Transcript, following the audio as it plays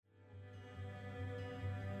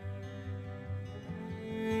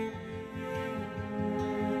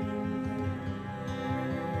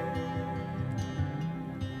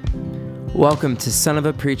Welcome to Son of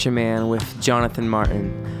a Preacher Man with Jonathan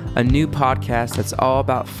Martin, a new podcast that's all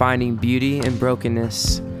about finding beauty in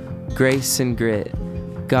brokenness, grace and grit,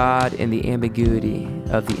 God in the ambiguity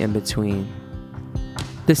of the in-between.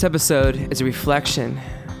 This episode is a reflection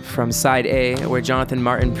from Side A, where Jonathan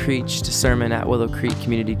Martin preached a sermon at Willow Creek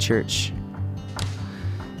Community Church.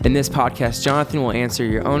 In this podcast, Jonathan will answer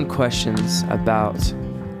your own questions about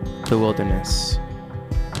the wilderness.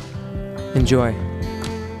 Enjoy.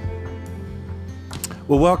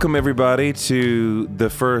 Well, welcome everybody to the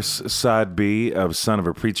first Side B of Son of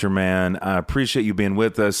a Preacher Man. I appreciate you being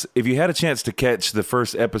with us. If you had a chance to catch the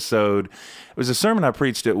first episode, it was a sermon I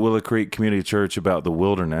preached at Willow Creek Community Church about the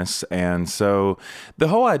wilderness. And so the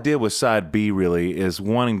whole idea with Side B really is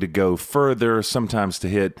wanting to go further, sometimes to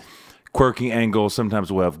hit quirky angles.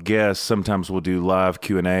 Sometimes we'll have guests. Sometimes we'll do live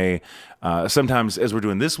Q&A. Sometimes, as we're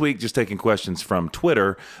doing this week, just taking questions from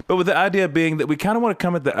Twitter. But with the idea being that we kind of want to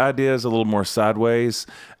come at the ideas a little more sideways,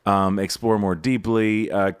 explore more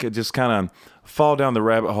deeply, just kind of fall down the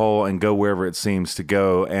rabbit hole and go wherever it seems to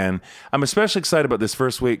go. And I'm especially excited about this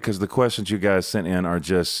first week because the questions you guys sent in are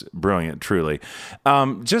just brilliant, truly.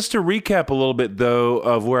 Just to recap a little bit, though,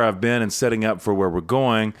 of where I've been and setting up for where we're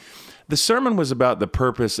going. The sermon was about the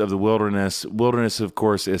purpose of the wilderness. Wilderness, of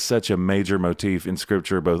course, is such a major motif in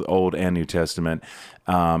Scripture, both Old and New Testament.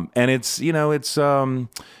 And it's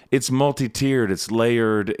multi-tiered, it's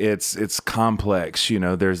layered, it's complex. You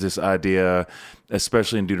know, there's this idea,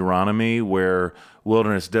 especially in Deuteronomy, where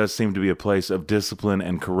wilderness does seem to be a place of discipline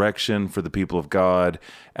and correction for the people of God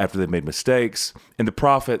after they've made mistakes. In the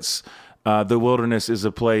prophets, the wilderness is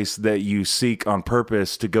a place that you seek on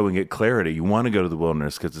purpose to go and get clarity. You want to go to the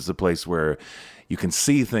wilderness because it's a place where you can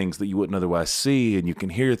see things that you wouldn't otherwise see, and you can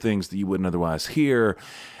hear things that you wouldn't otherwise hear.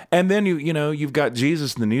 And then you've got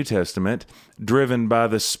Jesus in the New Testament driven by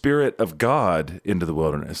the Spirit of God into the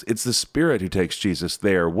wilderness. It's the Spirit who takes Jesus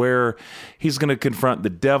there, where he's going to confront the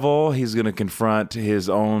devil, he's going to confront his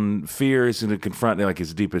own fears, he's going to confront like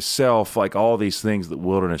his deepest self, like all these things that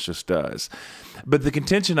wilderness just does. But the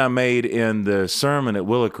contention I made in the sermon at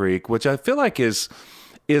Willow Creek, which I feel like is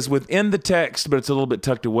within the text, but it's a little bit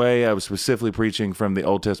tucked away. I was specifically preaching from the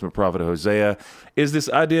Old Testament prophet Hosea, is this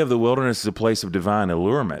idea of the wilderness as a place of divine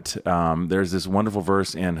allurement. There's this wonderful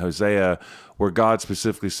verse in Hosea where God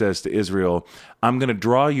specifically says to Israel, I'm going to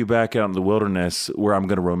draw you back out in the wilderness where I'm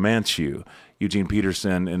going to romance you. Eugene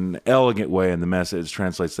Peterson, in an elegant way in the Message,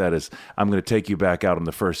 translates that as, I'm going to take you back out on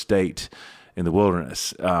the first date in the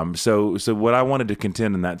wilderness. So what I wanted to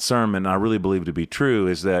contend in that sermon, I really believe to be true,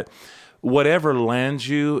 is that whatever lands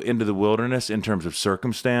you into the wilderness in terms of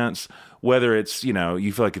circumstance, whether it's,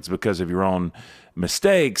 you feel like it's because of your own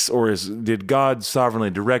mistakes or did God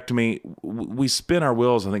sovereignly direct me? We spin our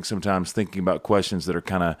wheels, I think, sometimes thinking about questions that are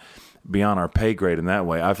kind of beyond our pay grade in that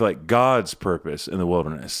way. I feel like God's purpose in the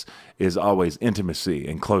wilderness is always intimacy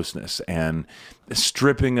and closeness and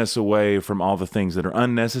stripping us away from all the things that are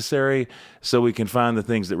unnecessary so we can find the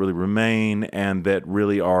things that really remain and that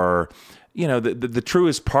really are, the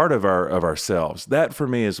truest part of ourselves. That, for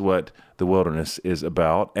me, is what the wilderness is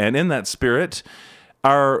about. And in that spirit,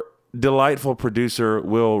 our delightful producer,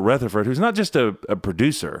 Will Rutherford, who's not just a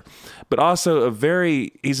producer, but also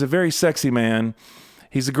he's a very sexy man.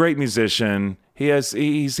 He's a great musician. He has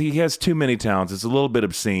too many talents. It's a little bit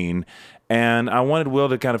obscene. And I wanted Will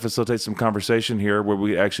to kind of facilitate some conversation here where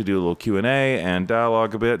we actually do a little Q&A and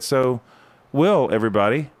dialogue a bit. So, Will,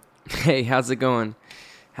 everybody. Hey, how's it going?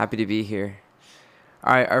 Happy to be here.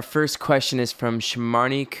 All right, our first question is from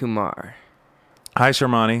Sharmani Kumar. Hi,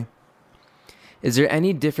 Sharmani. Is there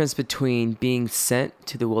any difference between being sent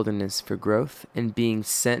to the wilderness for growth and being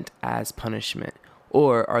sent as punishment?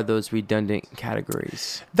 Or are those redundant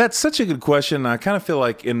categories? That's such a good question. I kind of feel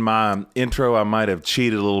like in my intro, I might have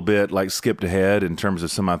cheated a little bit, like skipped ahead in terms of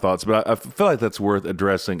some of my thoughts, but I feel like that's worth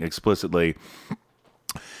addressing explicitly.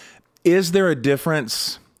 Is there a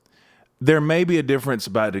difference? There may be a difference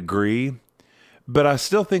by degree, but I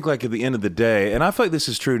still think like at the end of the day, and I feel like this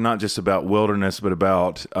is true not just about wilderness, but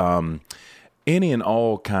about any and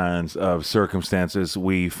all kinds of circumstances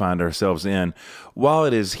we find ourselves in. While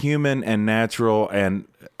it is human and natural, and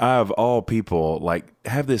I, of all people, like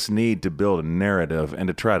have this need to build a narrative and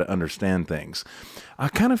to try to understand things, I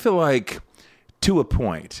kind of feel like, to a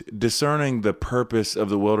point, discerning the purpose of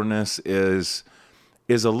the wilderness is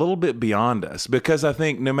a little bit beyond us, because I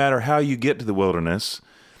think no matter how you get to the wilderness,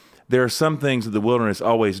 there are some things that the wilderness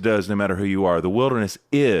always does, no matter who you are. The wilderness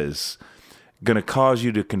is going to cause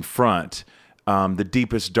you to confront the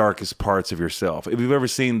deepest, darkest parts of yourself. If you've ever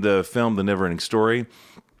seen the film The Never Ending Story,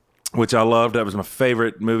 which I loved. That was my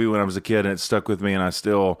favorite movie when I was a kid, and it stuck with me, and I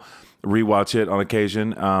still rewatch it on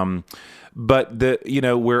occasion. But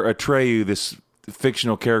where Atreyu, this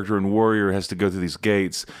fictional character and warrior, has to go through these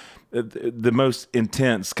gates, the most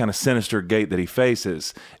intense, kind of sinister gate that he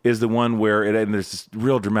faces is the one where and there's this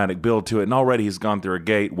real dramatic build to it. And already he's gone through a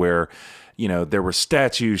gate where, there were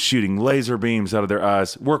statues shooting laser beams out of their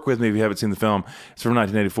eyes. Work with me if you haven't seen the film. It's from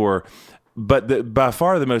 1984. But by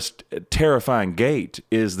far the most terrifying gate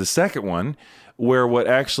is the second one, where what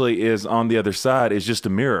actually is on the other side is just a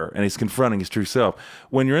mirror, and he's confronting his true self.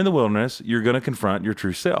 When you're in the wilderness, you're going to confront your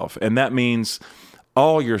true self. And that means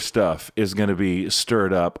all your stuff is going to be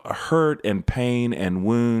stirred up, hurt and pain and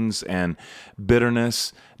wounds and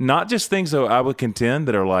bitterness. Not just things, though, I would contend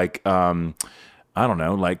that are like,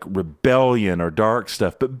 like rebellion or dark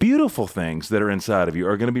stuff, but beautiful things that are inside of you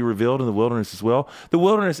are going to be revealed in the wilderness as well. The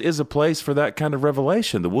wilderness is a place for that kind of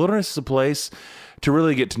revelation. The wilderness is a place to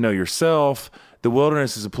really get to know yourself. The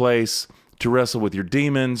wilderness is a place to wrestle with your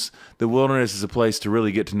demons. The wilderness is a place to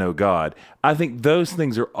really get to know God. I think those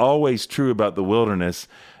things are always true about the wilderness,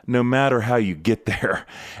 no matter how you get there.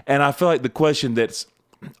 And I feel like the question that's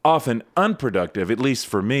often unproductive, at least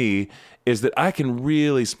for me, is that I can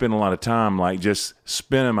really spend a lot of time like just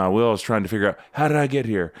spinning my wheels trying to figure out, how did I get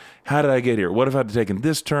here? How did I get here? What if I'd taken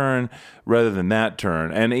this turn rather than that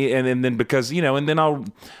turn? And then because, and then I'll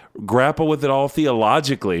grapple with it all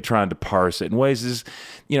theologically, trying to parse it in ways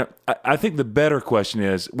I think the better question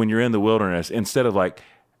is, when you're in the wilderness, instead of like,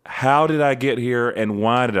 how did I get here and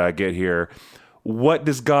why did I get here? What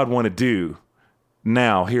does God want to do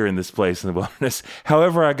now here in this place in the wilderness?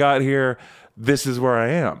 However I got here, this is where I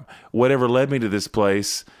am. Whatever led me to this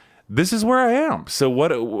place, this is where I am. So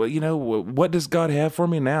what does God have for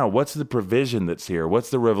me now? What's the provision that's here? What's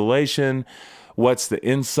the revelation? What's the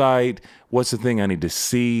insight? What's the thing I need to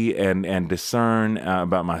see and discern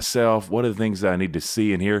about myself? What are the things that I need to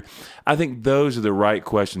see and hear? I think those are the right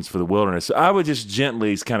questions for the wilderness. So I would just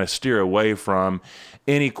gently kind of steer away from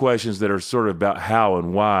any questions that are sort of about how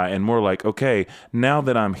and why, and more like, okay, now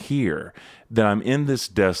that I'm here, that I'm in this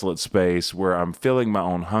desolate space where I'm feeling my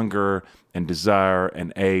own hunger and desire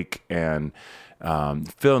and ache and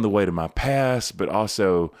feeling the weight of my past, but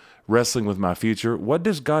also wrestling with my future. What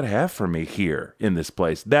does God have for me here in this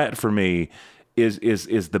place? That for me is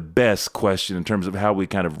the best question in terms of how we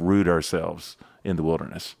kind of root ourselves in the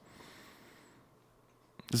wilderness.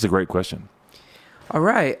 This is a great question. All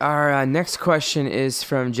right. Our next question is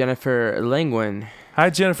from Jennifer Langwin. Hi,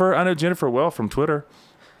 Jennifer. I know Jennifer well from Twitter.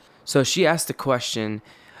 So she asked the question,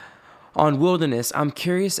 on wilderness, I'm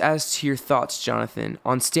curious as to your thoughts, Jonathan,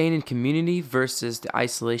 on staying in community versus the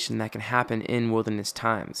isolation that can happen in wilderness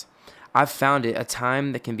times. I've found it a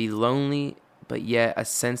time that can be lonely, but yet a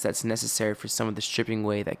sense that's necessary for some of the stripping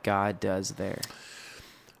away that God does there.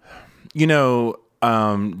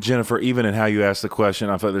 Jennifer, even in how you asked the question,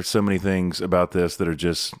 I thought there's so many things about this that are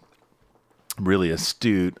just really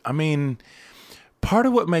astute. I mean, part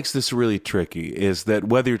of what makes this really tricky is that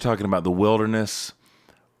whether you're talking about the wilderness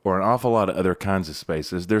or an awful lot of other kinds of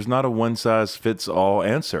spaces, there's not a one-size-fits-all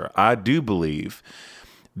answer. I do believe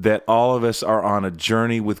that all of us are on a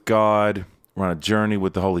journey with God, we're on a journey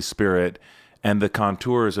with the Holy Spirit, and the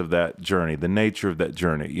contours of that journey, the nature of that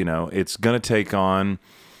journey, it's going to take on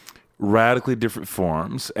radically different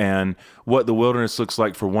forms, and what the wilderness looks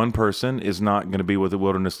like for one person is not going to be what the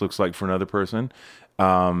wilderness looks like for another person.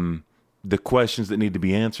 The questions that need to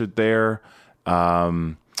be answered there,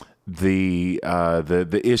 the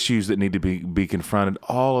issues that need to be confronted,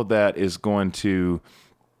 all of that is going to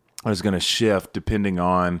shift depending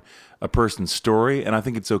on a person's story, and I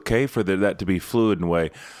think it's okay for that to be fluid in a way.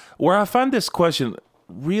 Where I find this question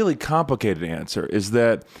really complicated to answer is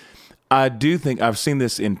that I do think I've seen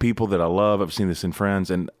this in people that I love, I've seen this in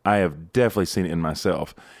friends, and I have definitely seen it in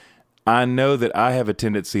myself. I know that I have a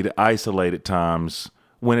tendency to isolate at times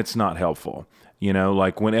when it's not helpful.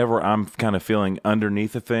 Like whenever I'm kind of feeling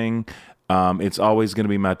underneath a thing, it's always going to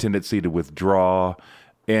be my tendency to withdraw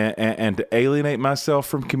and to alienate myself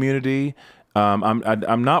from community.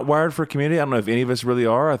 I'm not wired for community. I don't know if any of us really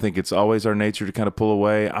are. I think it's always our nature to kind of pull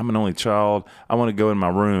away. I'm an only child. I want to go in my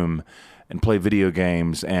room and play video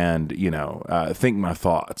games and, think my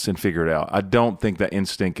thoughts and figure it out. I don't think that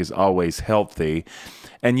instinct is always healthy.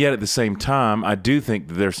 And yet at the same time, I do think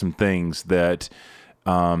that there's some things that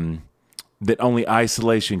that only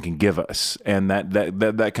isolation can give us, and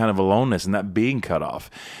that kind of aloneness and that being cut off.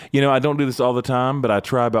 I don't do this all the time, but I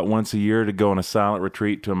try about once a year to go on a silent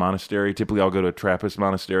retreat to a monastery. Typically, I'll go to a Trappist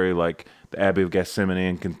monastery like the Abbey of Gethsemane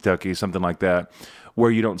in Kentucky, something like that, where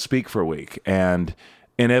you don't speak for a week. And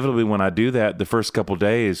inevitably when I do that, the first couple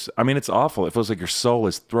days, I mean, it's awful. It feels like your soul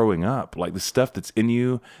is throwing up, like the stuff that's in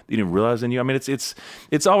you, that you didn't realize in you. I mean,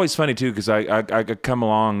 it's always funny too, because I come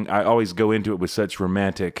along, I always go into it with such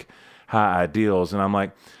romantic high ideals, and I'm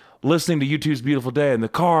like, listening to U2's Beautiful Day in the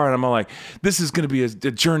car, and I'm all like, this is going to be a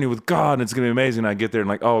journey with God, and it's going to be amazing. And I get there and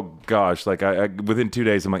like, oh gosh, like I within 2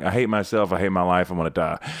 days, I'm like, I hate myself, I hate my life, I'm going to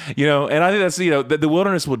die. And I think that's, the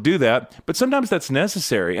wilderness will do that, but sometimes that's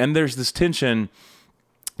necessary. And there's this tension.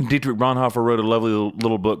 Dietrich Bonhoeffer wrote a lovely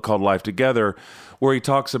little book called Life Together, where he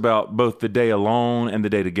talks about both the day alone and the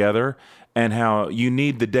day together, and how you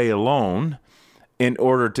need the day alone in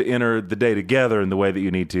order to enter the day together in the way that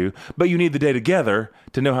you need to, but you need the day together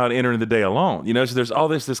to know how to enter in the day alone. So there's all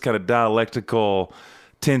this kind of dialectical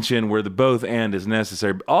tension where the both and is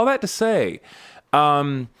necessary. But all that to say,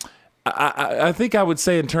 I think I would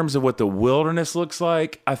say in terms of what the wilderness looks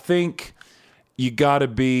like, I think you got to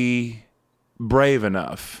be brave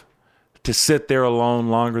enough to sit there alone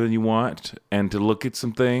longer than you want and to look at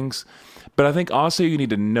some things. But I think also you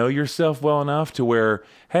need to know yourself well enough to where,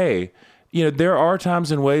 hey, there are times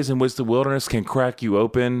and ways in which the wilderness can crack you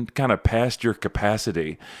open kind of past your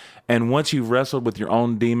capacity. And once you've wrestled with your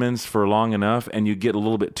own demons for long enough and you get a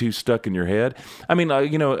little bit too stuck in your head, I mean,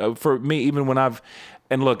 for me, even when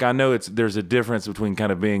and look, I know there's a difference between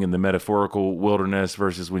kind of being in the metaphorical wilderness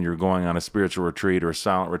versus when you're going on a spiritual retreat or a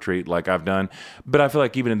silent retreat like I've done. But I feel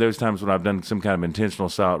like even in those times when I've done some kind of intentional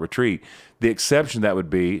silent retreat, the exception that would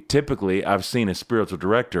be, typically I've seen a spiritual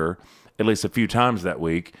director at least a few times that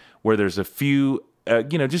week where there's a few,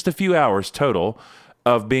 just a few hours total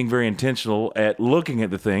of being very intentional at looking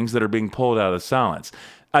at the things that are being pulled out of silence.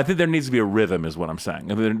 I think there needs to be a rhythm is what I'm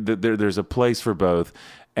saying. I mean, there's a place for both.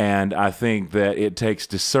 And I think that it takes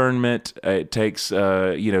discernment. It takes,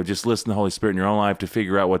 just listen to the Holy Spirit in your own life to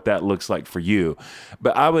figure out what that looks like for you.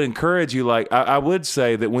 But I would encourage you, I would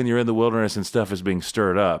say that when you're in the wilderness and stuff is being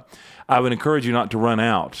stirred up, I would encourage you not to run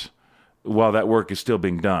out while that work is still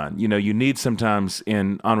being done. You need sometimes,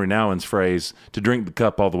 in Henri Nouwen's phrase, to drink the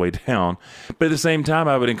cup all the way down. But at the same time,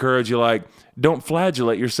 I would encourage you, don't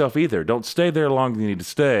flagellate yourself either. Don't stay there longer than you need to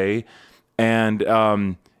stay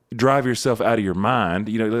and drive yourself out of your mind,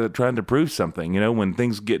 trying to prove something. When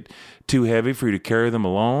things get too heavy for you to carry them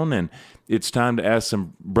alone and it's time to ask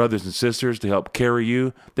some brothers and sisters to help carry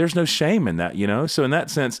you, there's no shame in that, So in that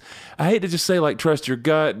sense, I hate to just say trust your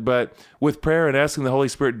gut, but with prayer and asking the Holy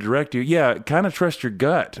Spirit to direct you, kind of trust your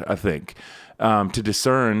gut, I think, to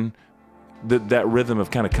discern that rhythm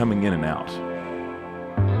of kind of coming in and out.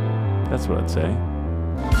 That's what I'd say.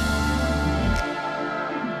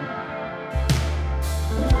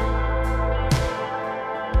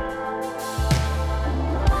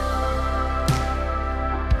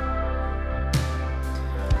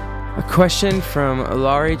 A question from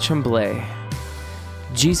Laurie Tremblay.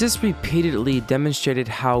 Jesus repeatedly demonstrated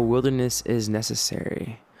how wilderness is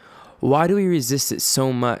necessary. Why do we resist it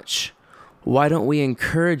so much? Why don't we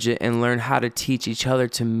encourage it and learn how to teach each other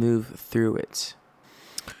to move through it?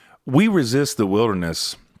 We resist the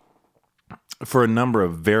wilderness for a number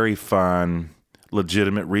of very fine,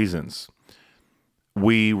 legitimate reasons.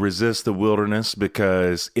 We resist the wilderness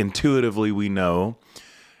because intuitively we know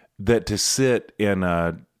that to sit in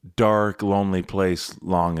a dark, lonely place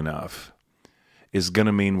long enough is going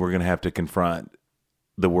to mean we're going to have to confront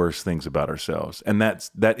the worst things about ourselves. And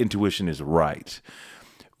that intuition is right.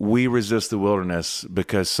 We resist the wilderness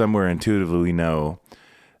because somewhere intuitively we know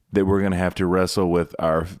that we're going to have to wrestle with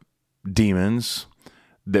our demons,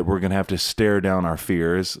 that we're going to have to stare down our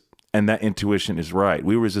fears, and that intuition is right.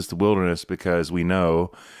 We resist the wilderness because we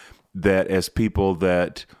know that as people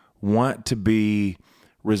that want to be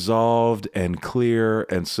resolved and clear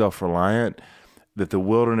and self-reliant, that the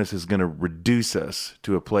wilderness is going to reduce us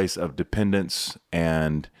to a place of dependence,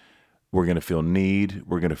 and we're going to feel need,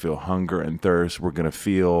 we're going to feel hunger and thirst, we're going to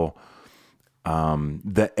feel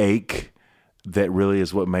the ache that really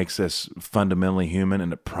is what makes us fundamentally human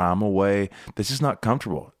in a primal way that's just not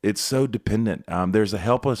comfortable. It's so dependent. There's a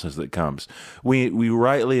helplessness that comes. We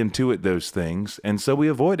rightly intuit those things, and so we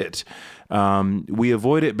avoid it. We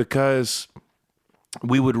avoid it because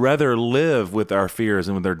we would rather live with our fears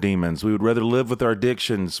and with our demons. We would rather live with our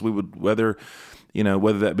addictions. We would whether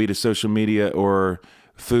that be to social media or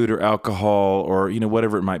food or alcohol or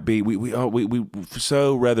whatever it might be. We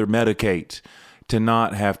so rather medicate to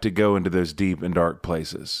not have to go into those deep and dark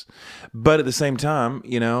places. But at the same time,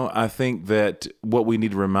 I think that what we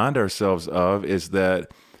need to remind ourselves of is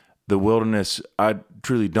that the wilderness, I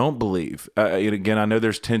truly don't believe. And again, I know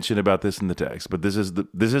there's tension about this in the text, but this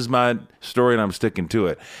is my story, and I'm sticking to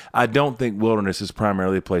it. I don't think wilderness is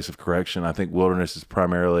primarily a place of correction. I think wilderness is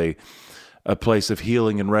primarily a place of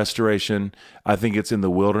healing and restoration. I think it's in the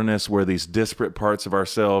wilderness where these disparate parts of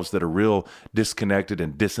ourselves that are real disconnected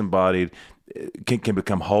and disembodied can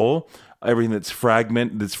become whole. Everything that's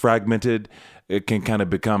fragmented, it can kind of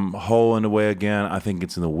become whole in a way again. I think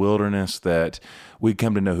it's in the wilderness that we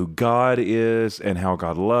come to know who God is and how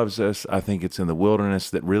God loves us. I think it's in the wilderness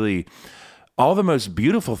that really all the most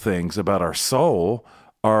beautiful things about our soul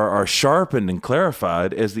are sharpened and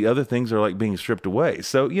clarified as the other things are like being stripped away.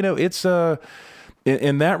 So, it's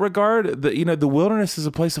in that regard, the wilderness is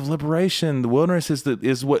a place of liberation. The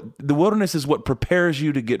wilderness is what prepares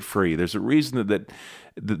you to get free. There's a reason that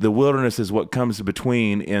the wilderness is what comes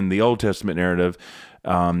between, in the Old Testament narrative,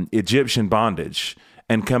 Egyptian bondage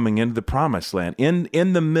and coming into the promised land.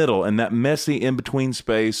 In the middle, in that messy in-between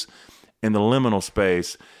space, in the liminal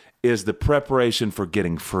space, is the preparation for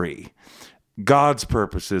getting free. God's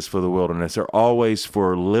purposes for the wilderness are always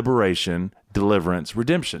for liberation, deliverance,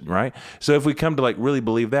 redemption, right? So if we come to really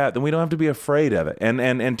believe that, then we don't have to be afraid of it.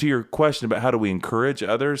 And to your question about how do we encourage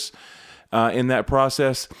others in that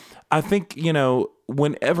process, I think,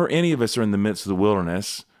 whenever any of us are in the midst of the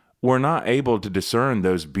wilderness, we're not able to discern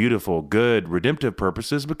those beautiful, good, redemptive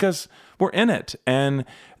purposes because we're in it. And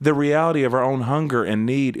the reality of our own hunger and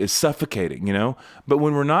need is suffocating, But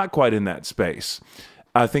when we're not quite in that space,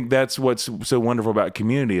 I think that's what's so wonderful about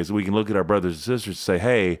community is we can look at our brothers and sisters and say,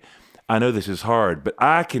 hey, I know this is hard, but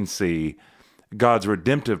I can see God's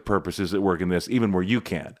redemptive purposes at work in this, even where you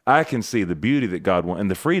can't. I can see the beauty that God wants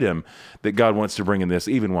and the freedom that God wants to bring in this,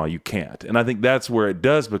 even while you can't. And I think that's where it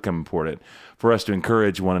does become important for us to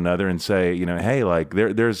encourage one another and say, hey,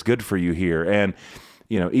 there's good for you here. And,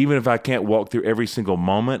 even if I can't walk through every single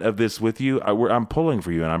moment of this with you, I'm pulling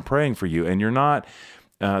for you and I'm praying for you. And you're not.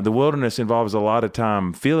 The wilderness involves a lot of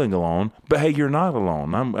time feeling alone, but hey, you're not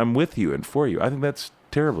alone. I'm with you and for you. I think that's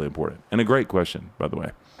terribly important and a great question, by the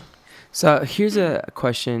way. So here's a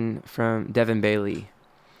question from Devin Bailey.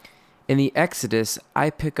 In the Exodus, I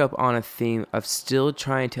pick up on a theme of still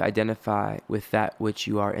trying to identify with that which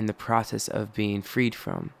you are in the process of being freed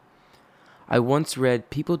from. I once read,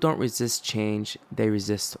 people don't resist change, they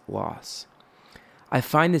resist loss. I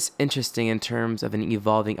find this interesting in terms of an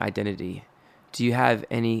evolving identity. Do you have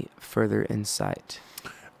any further insight?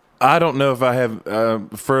 I don't know if I have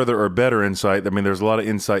further or better insight. I mean, there's a lot of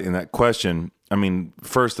insight in that question. I mean,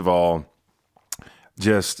 first of all,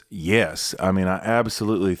 just yes. I mean, I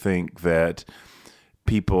absolutely think that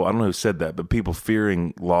people, I don't know who said that, but people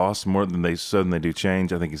fearing loss more than they do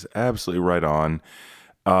change, I think is absolutely right on.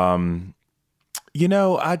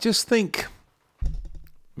 I just think,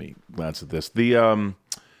 let me glance at this. The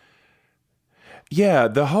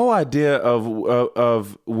whole idea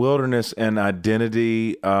of wilderness and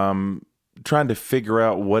identity, trying to figure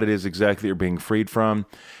out what it is exactly you're being freed from.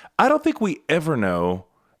 I don't think we ever know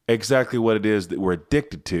exactly what it is that we're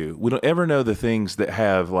addicted to. We don't ever know the things that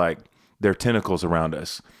have their tentacles around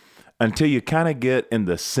us until you kind of get in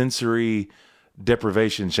the sensory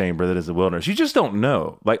deprivation chamber that is the wilderness. You just don't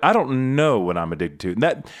know. I don't know what I'm addicted to.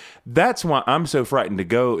 And that's why I'm so frightened to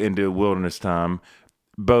go into wilderness time,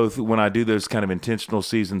 both when I do those kind of intentional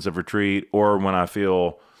seasons of retreat or when I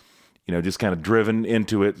feel, just kind of driven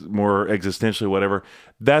into it more existentially, whatever.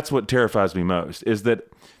 That's what terrifies me most, is that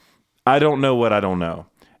I don't know what I don't know.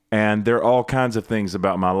 And there are all kinds of things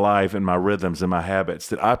about my life and my rhythms and my habits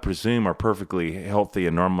that I presume are perfectly healthy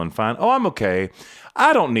and normal and fine. Oh, I'm okay.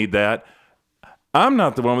 I don't need that. I'm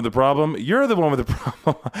not the one with the problem. You're the one with the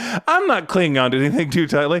problem. I'm not clinging on to anything too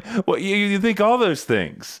tightly. Well, you think all those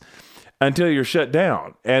things until you're shut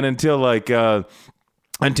down and until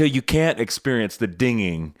you can't experience the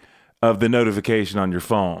dinging of the notification on your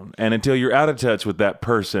phone, and until you're out of touch with that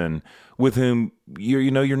person with whom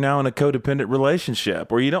you're now in a codependent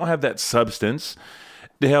relationship, or you don't have that substance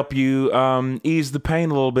to help you ease the pain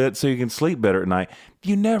a little bit so you can sleep better at night.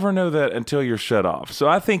 You never know that until you're shut off. So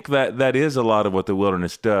I think that is a lot of what the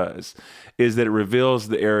wilderness does, is that it reveals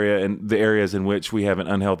the areas in which we have an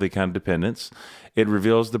unhealthy kind of dependence. It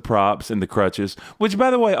reveals the props and the crutches, which,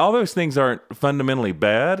 by the way, all those things aren't fundamentally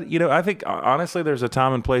bad. I think, honestly, there's a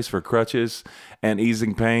time and place for crutches and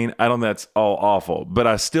easing pain. I don't think that's all awful. But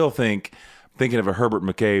I still think, thinking of a Herbert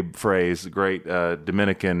McCabe phrase, great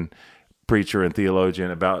Dominican preacher and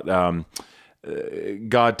theologian, about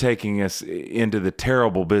God taking us into the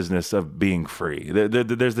terrible business of being free.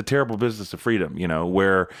 There's the terrible business of freedom,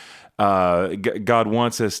 where God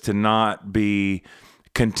wants us to not be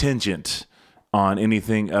contingent on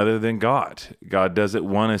anything other than God. God doesn't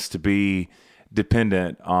want us to be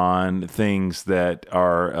dependent on things that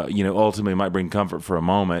are, ultimately might bring comfort for a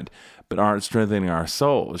moment, but aren't strengthening our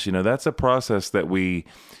souls. That's a process that we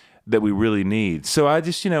that we really need. So I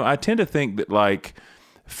just, I tend to think that like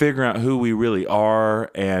figuring out who we really are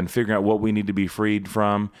and figuring out what we need to be freed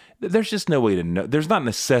from, there's just no way to know. There's not an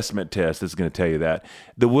assessment test that's going to tell you that.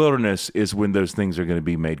 The wilderness is when those things are going to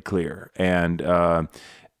be made clear. And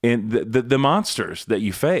the monsters that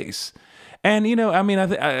you face. And,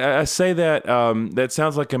 I say that that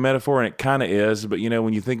sounds like a metaphor, and it kind of is. But,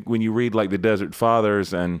 when you read like the Desert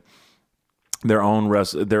Fathers and their own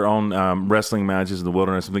wrestling matches in the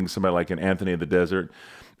wilderness, I think somebody like an Anthony of the Desert.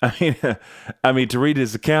 I mean, to read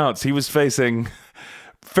his accounts, he was facing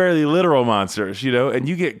fairly literal monsters, and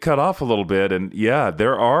you get cut off a little bit. And yeah,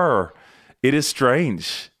 it is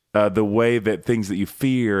strange, the way that things that you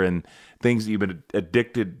fear and things that you've been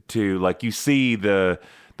addicted to, like you see the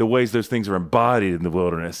ways those things are embodied in the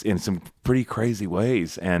wilderness in some pretty crazy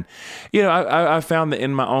ways. And, I found that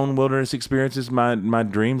in my own wilderness experiences, my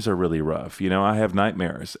dreams are really rough. I have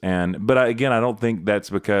nightmares. But I don't think that's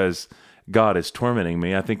because God is tormenting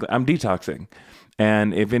me. I think I'm detoxing.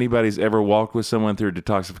 And if anybody's ever walked with someone through a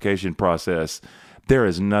detoxification process, there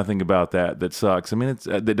is nothing about that sucks. I mean,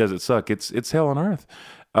 that doesn't suck. It's hell on earth.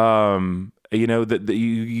 That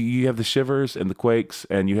you have the shivers and the quakes,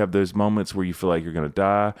 and you have those moments where you feel like you're going to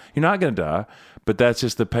die. You're not going to die, but that's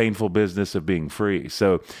just the painful business of being free.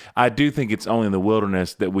 So I do think it's only in the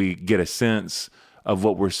wilderness that we get a sense of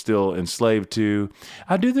what we're still enslaved to.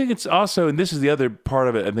 I do think it's also, and this is the other part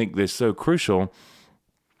of it I think that's so crucial,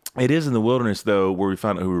 it is in the wilderness, though, where we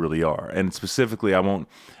find out who we really are. And specifically, I'm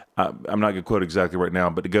not going to quote exactly right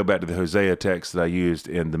now, but to go back to the Hosea text that I used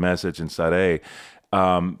in the message in side A,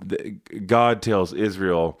 God tells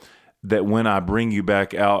Israel that when I bring you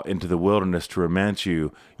back out into the wilderness to romance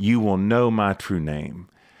you, you will know my true name.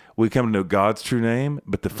 We come to know God's true name,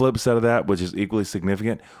 but the flip side of that, which is equally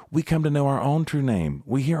significant, we come to know our own true name.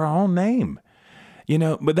 We hear our own name,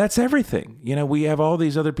 but that's everything. We have all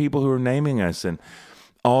these other people who are naming us and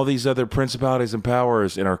all these other principalities and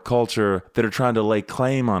powers in our culture that are trying to lay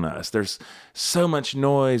claim on us. There's so much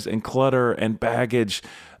noise and clutter and baggage.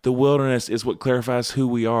 The wilderness is what clarifies who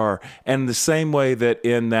we are. And the same way that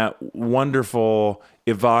in that wonderful,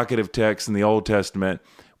 evocative text in the Old Testament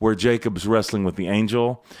where Jacob's wrestling with the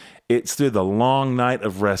angel, it's through the long night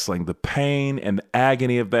of wrestling, the pain and the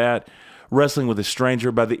agony of that, wrestling with a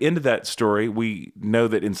stranger. By the end of that story, we know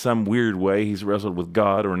that in some weird way he's wrestled with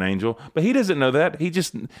God or an angel, but he doesn't know that. He's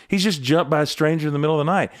just jumped by a stranger in the middle of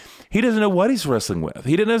the night. He doesn't know what he's wrestling with.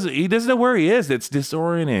 He doesn't know where he is. It's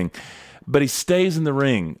disorienting. But he stays in the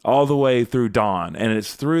ring all the way through dawn. And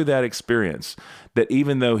it's through that experience that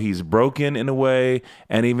even though he's broken in a way,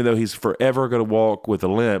 and even though he's forever going to walk with a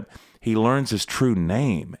limp, he learns his true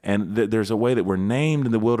name. And there's a way that we're named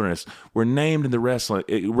in the wilderness. We're named in the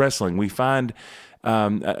wrestling. We find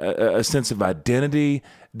a sense of identity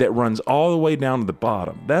that runs all the way down to the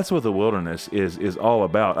bottom. That's what the wilderness is all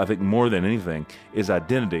about. I think more than anything is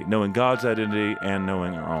identity, knowing God's identity and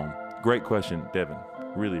knowing our own. Great question, Devin.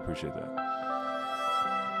 Really appreciate that.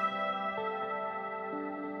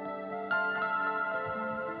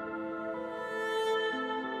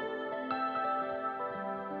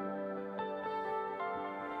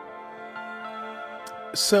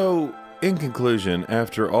 So, in conclusion,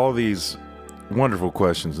 after all these wonderful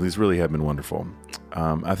questions, these really have been wonderful,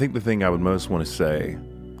 I think the thing I would most want to say,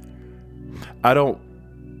 I'm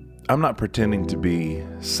not pretending to be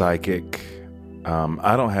psychic.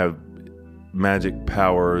 I don't have magic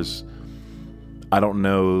powers. I don't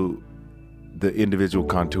know the individual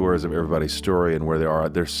contours of everybody's story and where they are.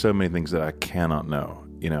 There's so many things that I cannot know,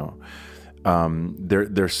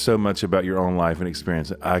 There's so much about your own life and experience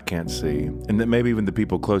that I can't see, and that maybe even the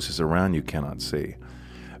people closest around you cannot see.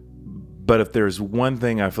 But if there's one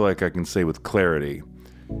thing I feel like I can say with clarity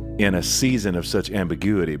in a season of such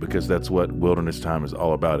ambiguity, because that's what wilderness time is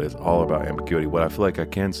all about ambiguity. What I feel like I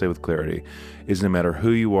can say with clarity is no matter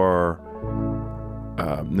who you are,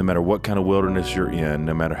 no matter what kind of wilderness you're in,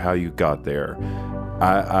 no matter how you got there,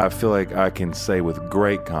 I feel like I can say with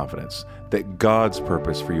great confidence that God's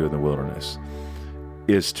purpose for you in the wilderness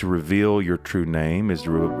is to reveal your true name, is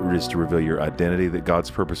to reveal your identity, that God's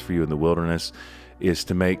purpose for you in the wilderness is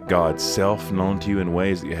to make God's self known to you in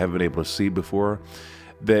ways that you haven't been able to see before,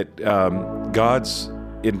 that God's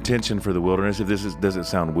intention for the wilderness, if this doesn't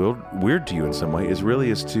sound weird to you in some way, is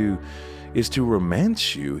to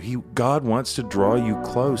romance you. God wants to draw you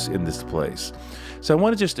close in this place. So I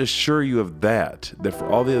want to just assure you of that for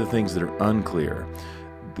all the other things that are unclear,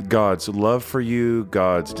 God's love for you,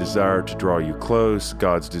 God's desire to draw you close,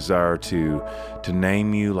 God's desire to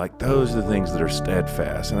name you. Like, those are the things that are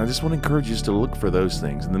steadfast. And I just want to encourage you just to look for those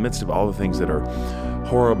things in the midst of all the things that are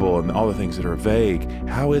horrible and all the things that are vague.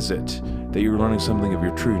 How is it that you're learning something of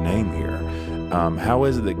your true name here? How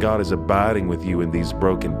is it that God is abiding with you in these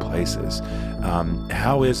broken places?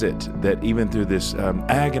 How is it that even through this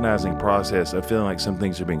agonizing process of feeling like some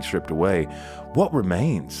things are being stripped away, what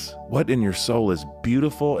remains? What in your soul is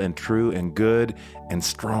beautiful and true and good and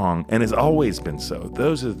strong and has always been so?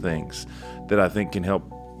 Those are the things that I think can help,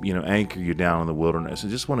 anchor you down in the wilderness. I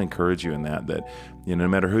just want to encourage you in that, no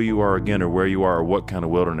matter who you are again or where you are or what kind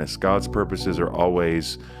of wilderness, God's purposes are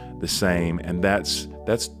always the same, and that's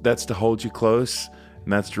to hold you close,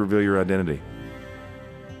 and that's to reveal your identity.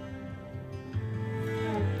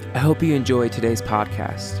 I hope you enjoyed today's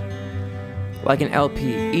podcast. Like an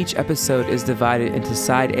LP, each episode is divided into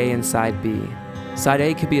Side A and Side B. Side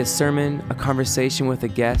A could be a sermon, a conversation with a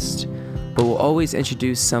guest, but will always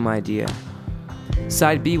introduce some idea.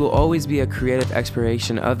 Side B will always be a creative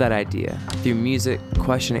exploration of that idea through music,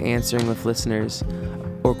 question and answering with listeners,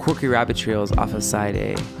 or quirky rabbit trails off of Side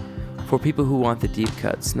A, for people who want the deep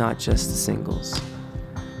cuts, not just the singles.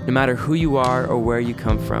 No matter who you are or where you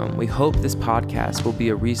come from, we hope this podcast will be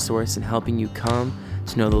a resource in helping you come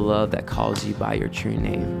to know the love that calls you by your true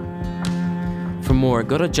name. For more,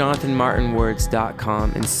 go to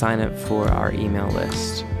jonathanmartinwords.com and sign up for our email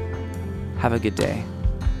list. Have a good day.